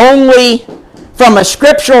it's only, from a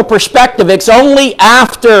scriptural perspective, it's only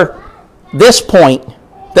after this point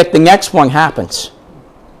that the next one happens.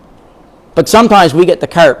 But sometimes we get the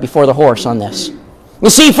cart before the horse on this. You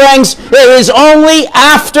see, friends, it is only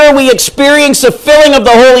after we experience the filling of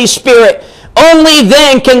the Holy Spirit, only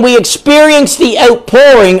then can we experience the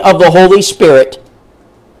outpouring of the Holy Spirit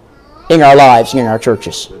in our lives and in our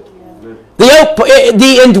churches.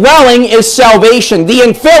 The indwelling is salvation. The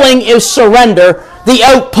infilling is surrender. The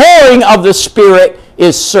outpouring of the Spirit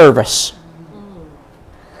is service.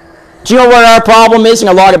 Do you know what our problem is in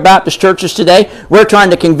a lot of Baptist churches today? We're trying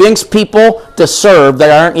to convince people to serve that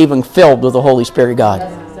aren't even filled with the Holy Spirit of God.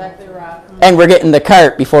 That's exactly right. And we're getting the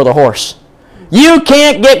cart before the horse. You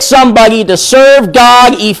can't get somebody to serve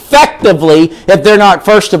God effectively if they're not,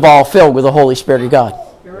 first of all, filled with the Holy Spirit of God.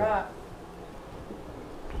 You're right.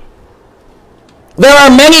 There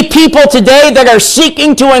are many people today that are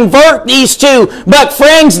seeking to invert these two, but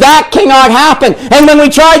friends, that cannot happen. And when we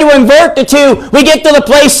try to invert the two, we get to the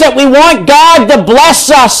place that we want God to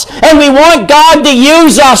bless us, and we want God to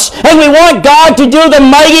use us, and we want God to do the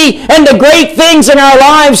mighty and the great things in our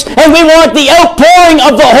lives, and we want the outpouring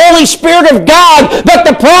of the Holy Spirit of God. But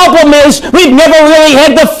the problem is we've never really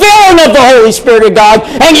had the filling of the Holy Spirit of God,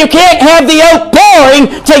 and you can't have the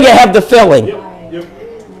outpouring till you have the filling.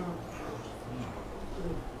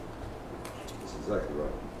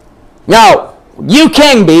 Now, you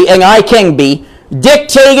can be, and I can be,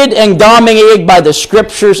 dictated and dominated by the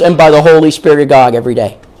Scriptures and by the Holy Spirit of God every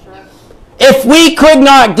day. If we could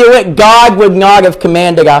not do it, God would not have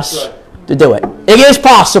commanded us to do it. It is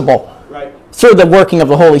possible through the working of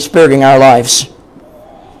the Holy Spirit in our lives.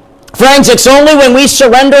 Friends, it's only when we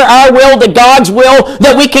surrender our will to God's will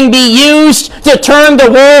that we can be used to turn the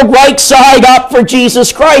world right side up for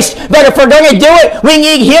Jesus Christ. But if we're going to do it, we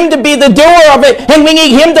need Him to be the doer of it, and we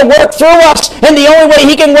need Him to work through us. And the only way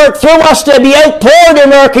He can work through us to be outpoured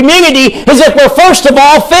in our community is if we're first of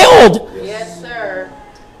all filled. Yes, sir.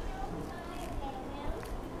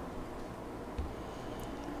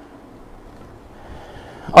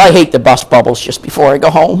 I hate the bus bubbles just before I go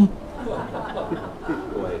home.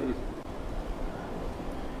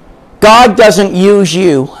 God doesn't use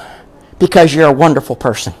you because you're a wonderful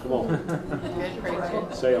person. Good preaching.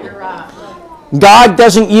 You're right. God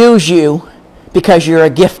doesn't use you because you're a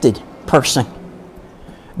gifted person.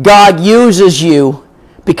 God uses you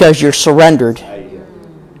because you're surrendered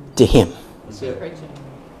to Him. Good preaching.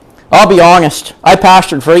 I'll be honest. I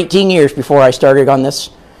pastored for 18 years before I started on this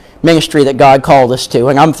ministry that God called us to,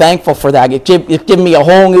 and I'm thankful for that. It given me a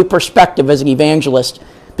whole new perspective as an evangelist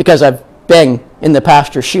because I've been in the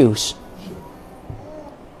pastor's shoes.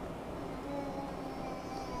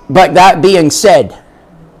 But that being said,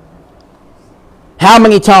 How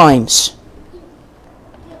many times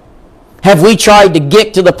have we tried to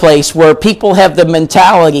get to the place where people have the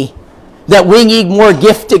mentality that we need more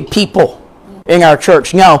gifted people in our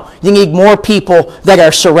church? No, you need more people that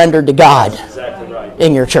are surrendered to God. Exactly right.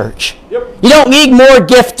 In your church. Yep. You don't need more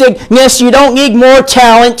giftedness. You don't need more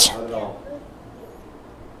talent. Not at all.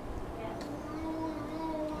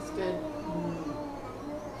 That's good.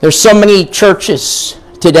 There's so many churches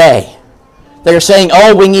today that are saying,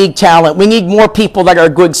 oh, we need talent. We need more people that are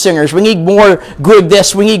good singers. We need more good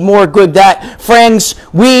this. We need more good that. Friends,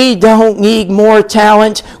 we don't need more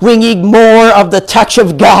talent. We need more of the touch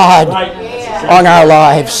of God Right. on our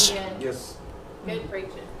lives. Yes. Good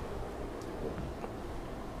preaching.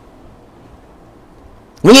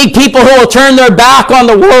 We need people who will turn their back on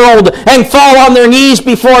the world and fall on their knees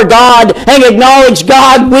before God and acknowledge,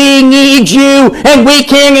 God, we need you and we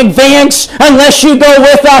can't advance unless you go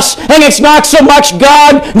with us. And it's not so much,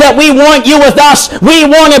 God, that we want you with us. We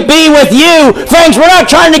want to be with you. Friends, we're not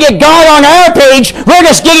trying to get God on our page. We're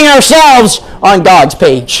just getting ourselves on God's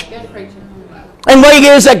page. Good preaching. And what it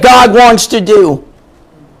is that God wants to do.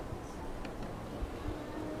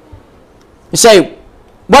 You say,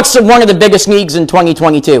 what's one of the biggest needs in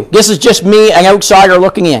 2022? This is just me, an outsider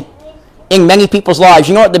looking in many people's lives.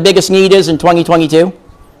 You know what the biggest need is in 2022?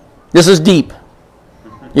 This is deep.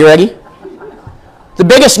 You ready? The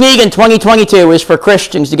biggest need in 2022 is for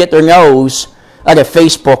Christians to get their nose out of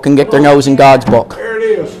Facebook and get their nose in God's book. There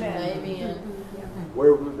it is. Amen.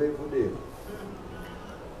 Where would we be if we did?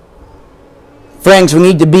 Friends, we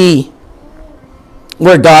need to be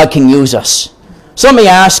where God can use us. So let me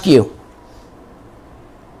ask you,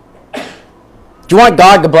 do you want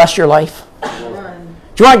God to bless your life?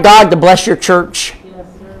 Do you want God to bless your church?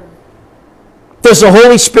 Does the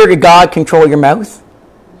Holy Spirit of God control your mouth?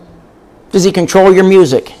 Does He control your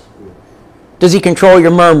music? Does He control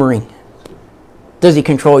your murmuring? Does He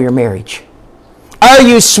control your marriage? Are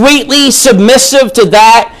you sweetly submissive to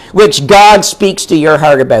that which God speaks to your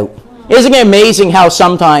heart about? Isn't it amazing how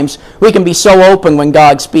sometimes we can be so open when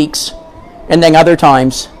God speaks, and then other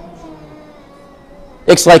times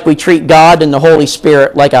it's like we treat God and the Holy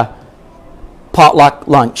Spirit like a potluck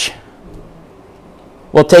lunch.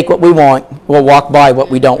 We'll take what we want. We'll walk by what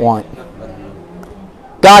we don't want.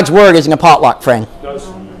 God's Word isn't a potluck, friend.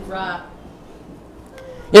 Right.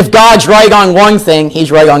 If God's right on one thing,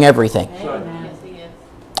 He's right on everything. Yes, he is.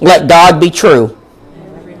 Let God be true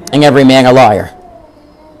and every man a liar.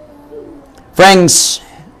 Friends,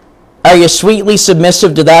 are you sweetly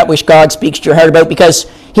submissive to that which God speaks to your heart about? Because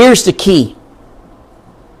here's the key.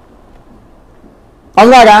 I'm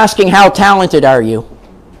not asking how talented are you.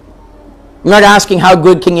 I'm not asking how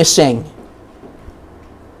good can you sing.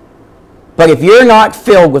 But if you're not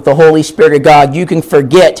filled with the Holy Spirit of God, you can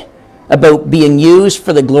forget about being used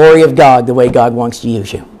for the glory of God the way God wants to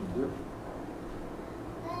use you.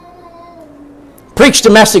 Preached a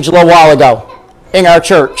message a little while ago in our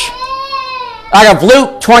church out of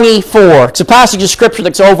Luke 24. It's a passage of Scripture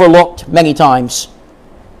that's overlooked many times.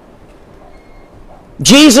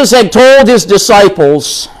 Jesus had told His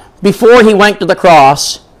disciples before He went to the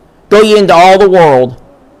cross, go ye into all the world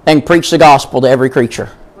and preach the gospel to every creature.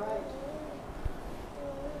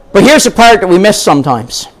 But here's the part that we miss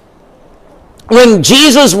sometimes. When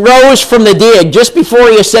Jesus rose from the dead, just before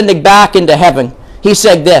He ascended back into heaven, He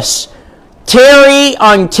said this, tarry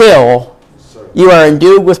until you are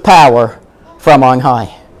endued with power from on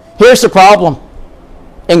high. Here's the problem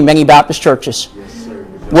in many Baptist churches.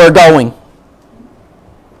 We're going.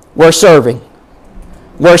 We're serving.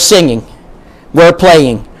 We're singing. We're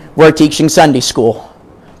playing. We're teaching Sunday school.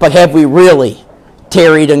 But have we really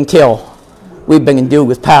tarried until we've been endued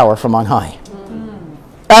with power from on high?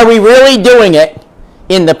 Are we really doing it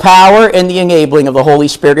in the power and the enabling of the Holy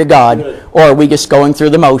Spirit of God? Or are we just going through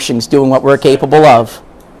the motions, doing what we're capable of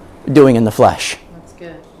doing in the flesh? That's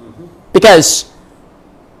good. Because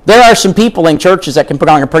there are some people in churches that can put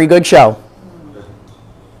on a pretty good show.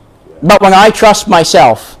 But when I trust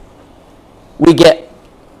myself, we get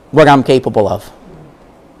what I'm capable of.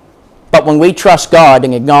 But when we trust God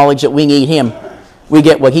and acknowledge that we need Him, we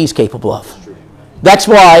get what He's capable of. That's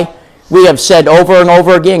why we have said over and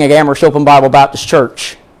over again at Amherst Open Bible Baptist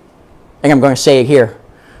Church, and I'm going to say it here,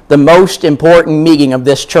 the most important meeting of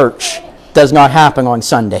this church does not happen on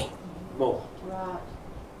Sunday.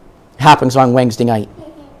 It happens on Wednesday night.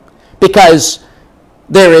 Because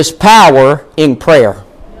there is power in prayer.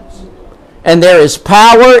 And there is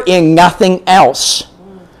power in nothing else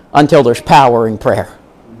until there's power in prayer.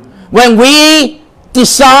 When we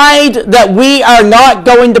decide that we are not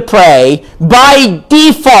going to pray, by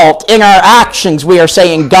default in our actions we are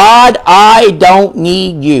saying, God, I don't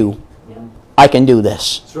need you. I can do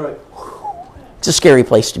this. That's right. It's a scary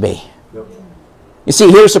place to be. Yep. You see,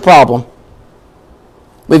 here's the problem.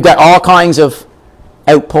 We've got all kinds of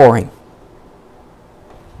outpouring.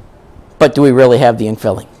 But do we really have the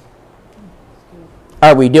infilling?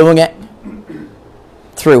 Are we doing it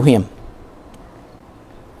through Him?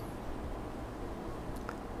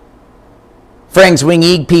 Friends, we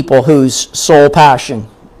need people whose sole passion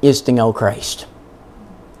is to know Christ.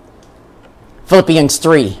 Philippians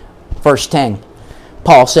 3, verse 10,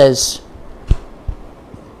 Paul says,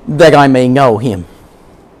 that I may know Him.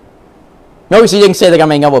 Notice he didn't say that I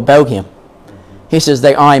may know about Him. He says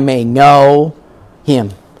that I may know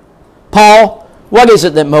Him. Paul, what is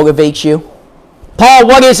it that motivates you? Paul,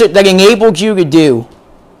 what is it that enabled you to do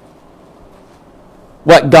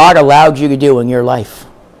what God allowed you to do in your life?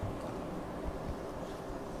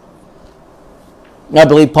 I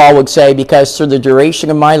believe Paul would say, because through the duration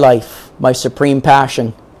of my life, my supreme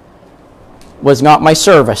passion was not my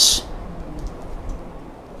service,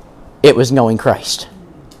 it was knowing Christ.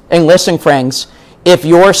 And listen, friends, if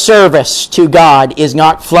your service to God is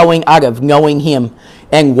not flowing out of knowing Him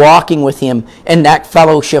and walking with Him and that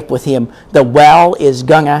fellowship with Him, the well is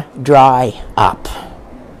gonna dry up.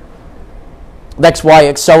 That's why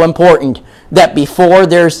it's so important that before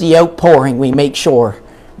there's the outpouring, we make sure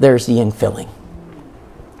there's the infilling,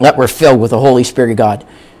 that we're filled with the Holy Spirit of God.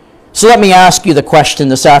 So let me ask you the question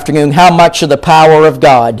this afternoon. How much of the power of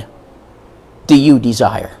God do you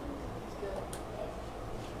desire?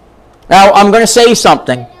 Now, I'm going to say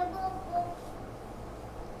something,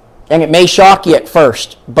 and it may shock you at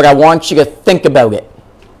first, but I want you to think about it.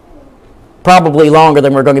 Probably longer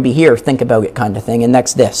than we're going to be here, think about it kind of thing, and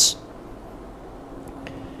that's this.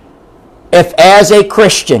 If as a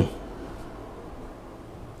Christian,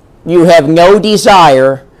 you have no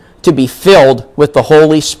desire to be filled with the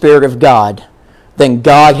Holy Spirit of God, then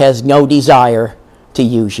God has no desire to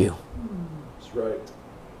use you. That's right.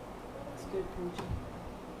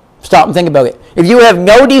 Stop and think about it. If you have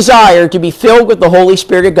no desire to be filled with the Holy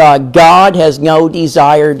Spirit of God, God has no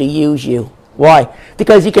desire to use you. Why?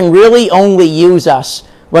 Because He can really only use us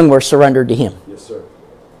when we're surrendered to Him. Yes, sir.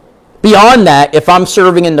 Beyond that, if I'm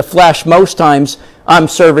serving in the flesh, most times I'm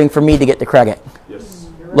serving for me to get the credit. Yes.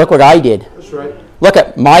 Look what I did. That's right. Look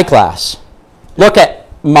at my class. Look at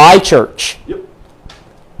my church. Yep.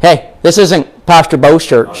 Hey, this isn't Pastor Bo's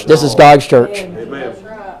church. This is God's church. Amen. That's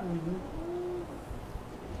right.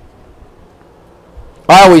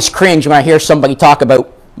 I always cringe when I hear somebody talk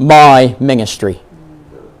about my ministry.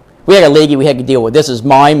 We had a lady we had to deal with. This is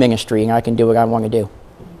my ministry, and I can do what I want to do.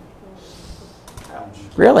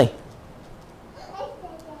 Really?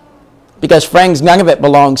 Because, friends, none of it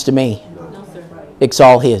belongs to me. No, sir. It's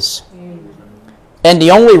all His. And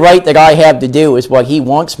the only right that I have to do is what He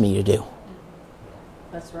wants me to do.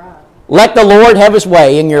 That's right. Let the Lord have His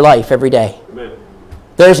way in your life every day. Amen.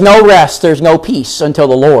 There's no rest, there's no peace until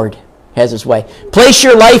the Lord has His way. Place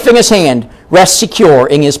your life in His hand. Rest secure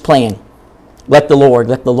in His plan. Let the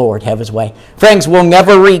Lord have His way. Friends, we'll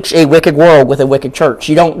never reach a wicked world with a wicked church.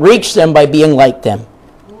 You don't reach them by being like them.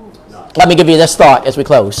 Let me give you this thought as we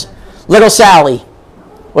close. Little Sally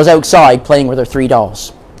was outside playing with her 3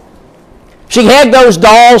 dolls. She had those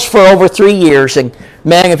dolls for over 3 years, and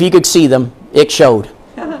man, if you could see them, it showed.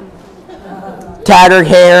 Tattered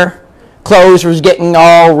hair, clothes was getting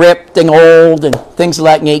all ripped and old, and things of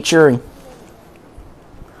that nature. And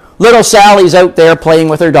little Sally's out there playing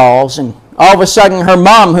with her dolls, and all of a sudden her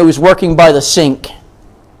mom, who's working by the sink,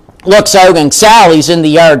 looks out and Sally's in the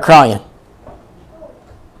yard crying.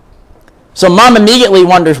 So Mom immediately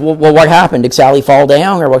wonders, well, what happened? Did Sally fall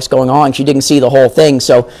down or what's going on? She didn't see the whole thing.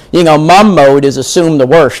 So, Mom mode is assume the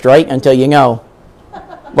worst, right? Until you know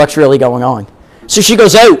what's really going on. So she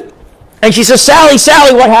goes out and she says,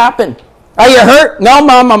 Sally, what happened? Are you hurt? No,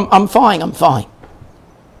 Mom, I'm fine.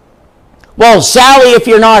 Well, Sally, if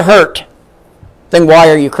you're not hurt, then why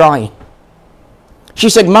are you crying? She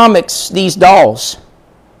said, Mom, it's these dolls.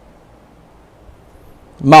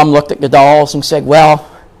 Mom looked at the dolls and said, well,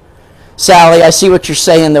 Sally, I see what you're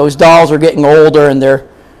saying. Those dolls are getting older and they're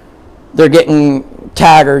getting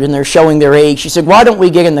tattered and they're showing their age. She said, why don't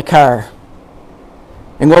we get in the car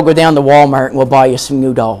and we'll go down to Walmart and we'll buy you some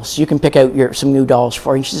new dolls. You can pick out some new dolls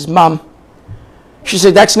for you. She says, Mom, she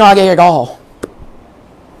said, that's not it at all.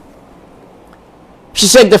 She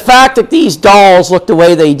said, the fact that these dolls look the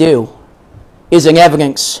way they do is an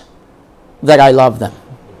evidence that I love them.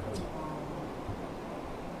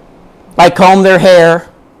 I comb their hair.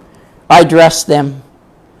 I dress them.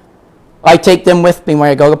 I take them with me when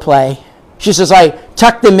I go to play. She says, I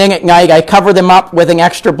tuck them in at night. I cover them up with an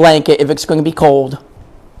extra blanket if it's going to be cold.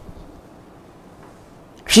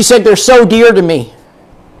 She said, they're so dear to me.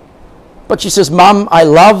 But she says, Mom, I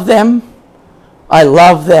love them. I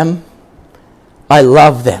love them. I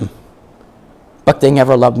love them. But they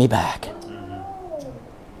never love me back.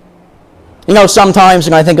 You know, sometimes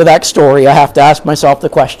when I think of that story, I have to ask myself the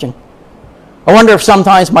question. I wonder if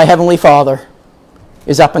sometimes my Heavenly Father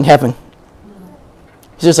is up in heaven.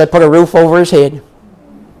 He says, I put a roof over his head.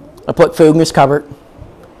 I put food in his cupboard.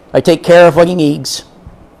 I take care of what he needs.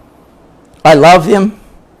 I love him.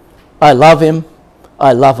 I love him.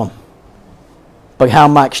 I love him. But how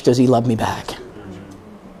much does he love me back?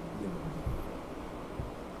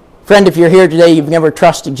 Friend, if you're here today, you've never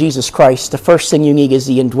trusted Jesus Christ, the first thing you need is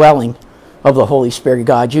the indwelling of the Holy Spirit of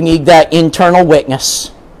God. You need that internal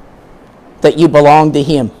witness that you belong to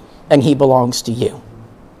him and he belongs to you.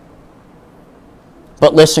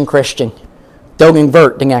 But listen, Christian, don't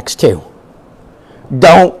invert the next two.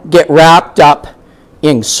 Don't get wrapped up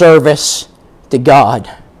in service to God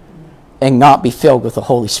and not be filled with the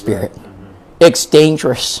Holy Spirit. It's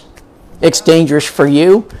dangerous. It's dangerous for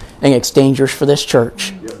you and it's dangerous for this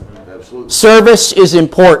church. Yep, absolutely. Service is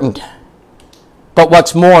important. But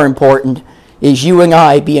what's more important is you and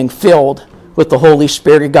I being filled with the Holy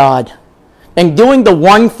Spirit of God and doing the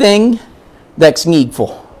one thing that's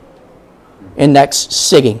needful, and that's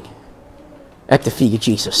sitting at the feet of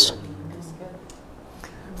Jesus.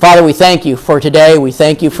 Father, we thank you for today. We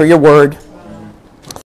thank you for your word.